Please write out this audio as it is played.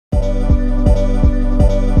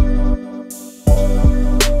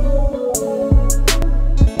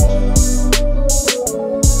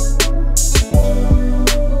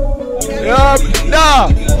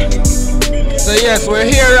we're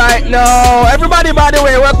here right now. Everybody, by the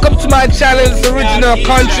way, welcome to my channel. It's the original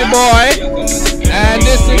Kountry Boi. And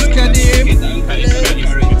this is Kadeem.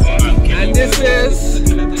 And this is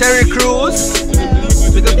Terry Cruz.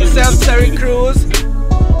 Pick up yourself, Terry Cruz. And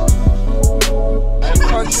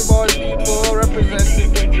Kountry Boi people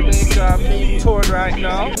representing Jamaica being toured right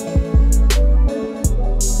now.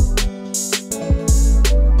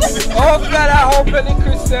 Oh God, I hope any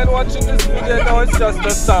Christian watching this video know it's just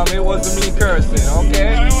a song, it wasn't me cursing,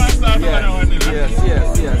 okay? Yes.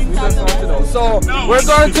 We just want to know. So, we're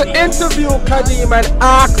going to interview Kadeem and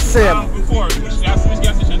ask him.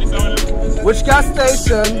 Which gas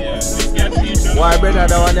station? Why, brother,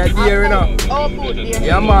 that one that dear, you know? Oh, boot,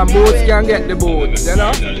 yeah, man, boots can get the boots, you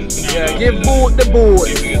know? Yeah, give boot the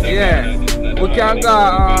boots, yeah. We can go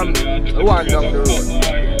one down the road.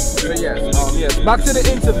 So yes, back to the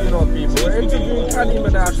interview now, people. We're interviewing Kadeem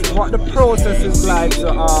and asking what the process is like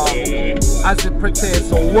to, as it pertains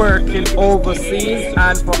to working overseas.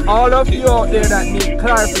 And for all of you out there that need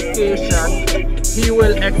clarification, he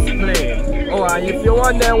will explain. Oh, and if you're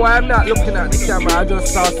wondering why I'm not looking at the camera, I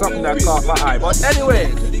just saw something that caught my eye. But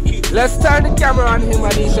anyways, let's turn the camera on him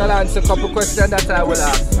and he shall answer a couple questions that I will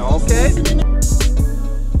ask now, okay?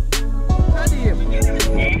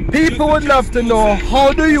 People would love to know,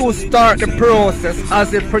 how do you start the process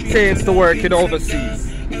as it pertains to working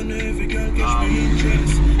overseas? Am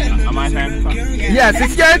I time to talk? Yes,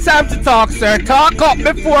 it's your time to talk, sir. Talk up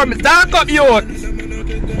before me. Talk up, youth.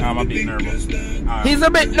 I'm a bit nervous. He's a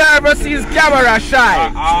bit nervous, he's camera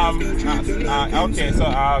shy. Okay, so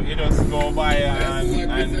you just go by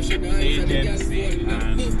an agency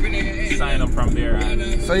and sign up from there.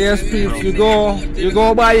 And so yes, peeps, you go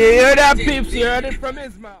by, you hear that, peeps, you heard it from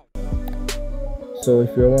his mouth. So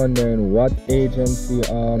if you're wondering what agency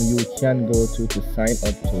you can go to sign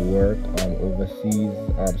up to work overseas,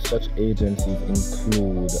 such agencies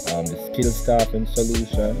include the Skill Staffing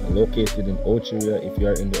Solution, located in Ochiria if you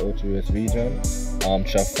are in the Ochiria region,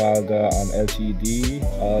 Trafalgar Ltd,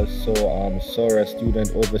 also Sora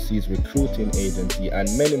Student Overseas Recruiting Agency, and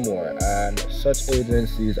many more. And such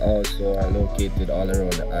agencies also are located all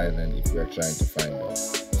around the island if you're trying to find them.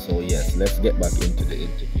 So yes, let's get back into the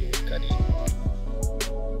interview with Kadeem.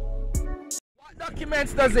 What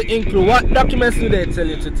documents does it include? What documents do they tell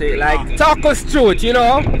you to take? Like, talk us through it, you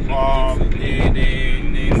know? They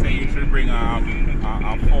say you should bring a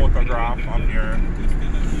photograph of your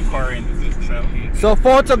current self. So,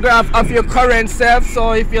 photograph of your current self.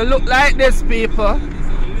 So, if you look like this, people,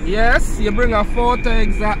 yes, you bring a photo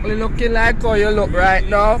exactly looking like how you look right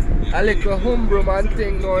now. A little humble man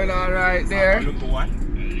thing going on right there. Look what?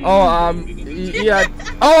 Oh, yeah.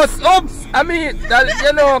 Oh, oops! I mean, that,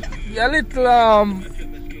 you know, a little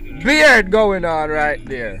beard going on right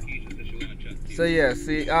there. So yes,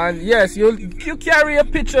 see, and yes, you carry a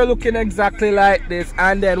picture looking exactly like this,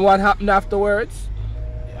 and then what happened afterwards?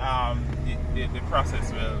 The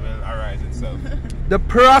process will arise itself. The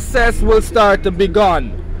process will start to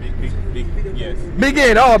begin. Yes.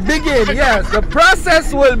 Begin, yes. The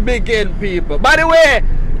process will begin, people. By the way,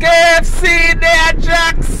 KFC there,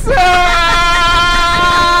 Jackson!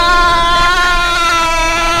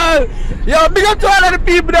 Yo, big up to all of the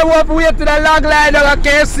people that want to wait to the long line of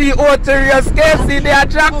KFC Oterius, KFC there,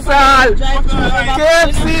 Jackson!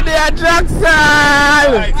 KFC there, Jackson!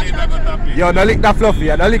 Yo, no lick that fluffy,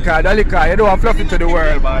 no liquor. You don't want fluffy to the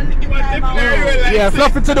world, man. Yeah,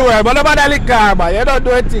 fluffy to the world, but nobody liquor, man. You don't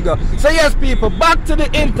do anything. So yes, people, back to the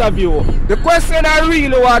interview. The question I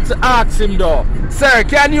really want to ask him though, sir,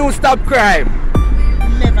 can you stop crime?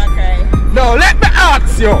 Never cry. No, let me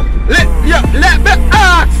ask you. Let me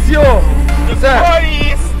ask you. Sir.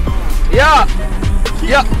 Police. Yeah.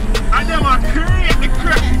 And them are creating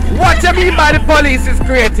crime. What you mean by the police is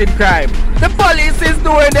creating crime? The police is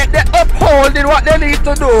doing it, they're upholding what they need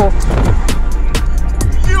to do.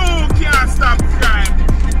 You can't stop crime.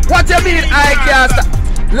 What you mean I can't stop?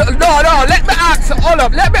 No, let me ask you, hold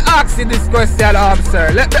up, let me ask you this question, sir.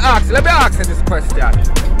 Let me ask you this question.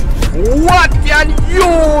 What can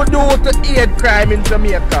you do to aid crime in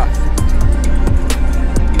Jamaica?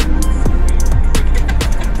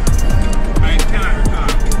 I can't recall.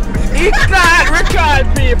 He can't recall,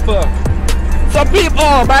 people. So people,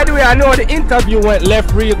 oh, by the way, I know the interview went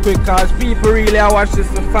left real quick because people really are watching this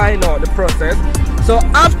to find out the process. So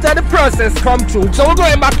after the process come through, so we're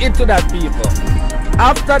going back into that, people.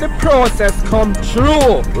 After the process come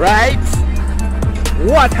through, right?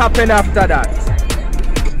 What happened after that?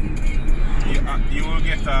 You will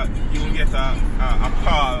get a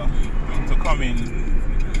call to come in,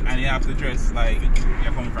 and you have to dress like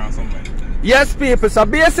you're coming from somewhere. Yes, people. So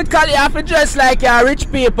basically, you have to dress like you're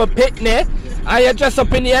rich people picnic, And you dress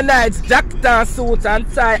up in your nice jacket suit and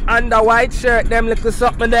tie under white shirt, them little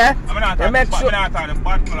something there. I'm not talking the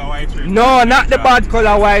bad color white shirt. No, not the bad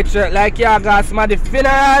color white shirt. Like you go smaddy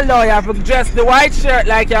funeral, no, you have to dress the white shirt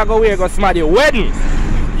like you go wear go smaddy wedding.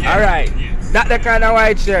 Yeah. Alright. Yeah. That's the kind of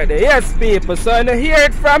white shirt there. Yes, people. So when you hear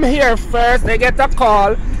it from here first, they get a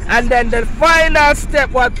call. And then the final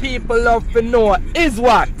step what people love to know is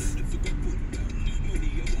what?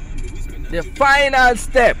 The final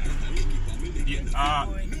step. You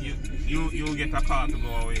get a call to go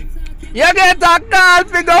away. You get a call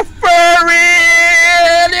to go furry.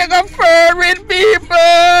 You go furry people.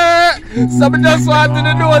 So I just wanted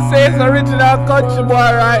to know say it's original Kountry Boi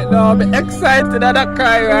right now. I'm excited and I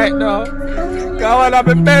cry right now. Cause one of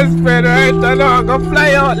my best friend right now. I'm gonna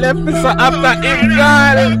fly out left me so after him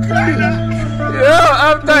gone. Yo,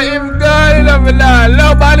 after him gone, you know me now.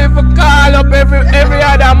 Nobody for call up every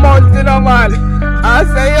other month, you know man. I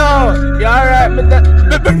say yo, you alright with that?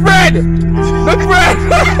 My friend! My friend!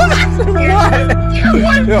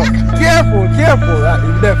 Yo, careful. You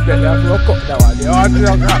definitely have to cut that one. Yo,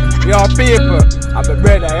 people. I'm a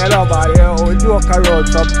brother, you know man. You we joke around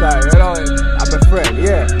sometimes, you know. I'm a friend,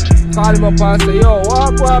 yeah. Call him up and say, yo,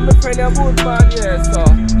 walk on my friend, you're good man, yeah, so.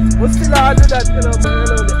 We still have to do that, you know, man,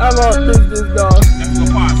 you know. I'm out this dog. Let's go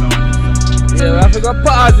pass on. Yeah, we have to go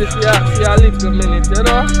pause it for a little minute, you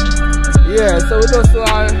know. Yeah, so we just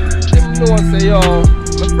want him know, say, yo,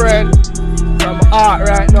 my friend, from my heart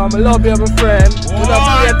right now, I love you, my friend. We don't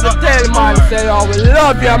forget to tell man, say, yo, we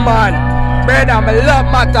love you, man. Brother, I love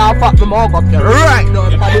matter of fact, I'm hug up you right now,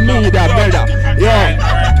 for the need that, brother. Yo.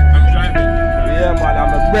 Yeah, man,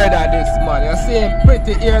 I'm a brother, this man. You see him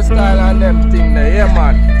pretty hairstyle and them thing there, yeah,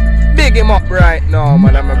 man. Big him up right now,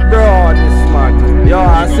 man. I'm a bro, this man. Yo,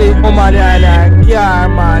 I see woman there like, yeah,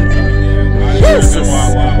 man. Jesus.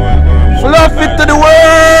 Fluff it to the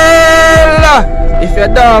world. If you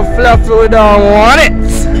don't fluff it, we don't want it.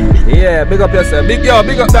 Yeah, big up yourself. Big up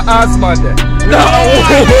the ass man there. No,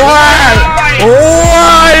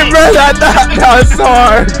 why, brother? That's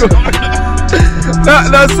so good.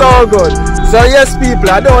 That's so good. So yes, people,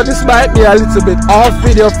 I know this might be a little bit off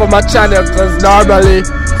video for my channel because normally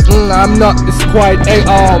I'm not this quite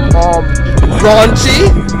raunchy.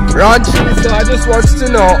 So I just want you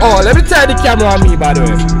to know. Oh, let me turn the camera on me, by the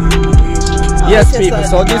way. Yes, people.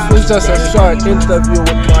 So this was just a short interview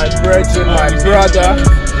with my brethren, my brother.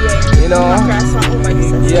 You know.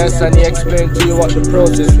 Yes, and he explained to you what the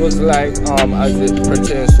process was like as it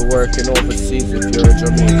pertains to working overseas if you're a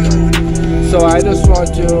Jamaican. So I just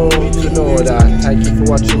want you to know that thank you for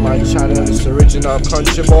watching my channel. It's original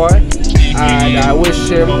Kountry Boi, and I wish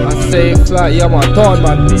him a safe flight. Yeah man, don't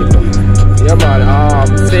man people. Yeah man,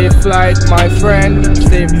 safe flight my friend.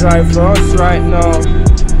 Safe drive for us right now.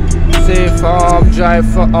 Safe drive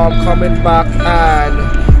for coming back, and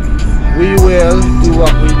we will do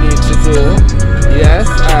what we need to do. Yes,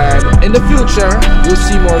 and in the future you'll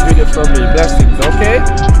see more videos from me. Blessings, okay?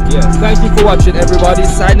 Yes, thank you for watching everybody.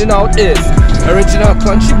 Signing out is original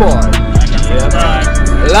Kountry Boi. Yes.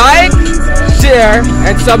 Like, share,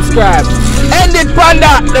 and subscribe. End it,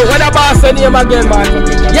 Panda. What about the name again, man?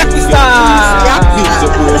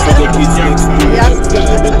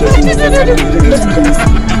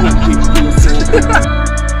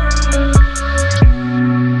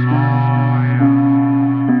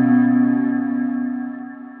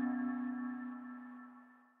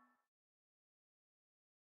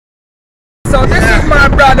 So this is my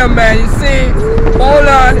brother, man. You see, hold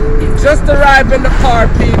on, just arrived in the car,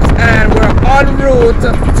 peeps, and we're en route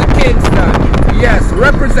to Kingston. Yes,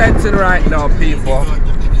 representing right now, people.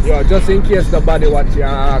 Yo, just in case nobody watching and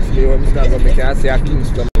ask me when I'm going to say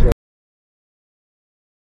Kingston.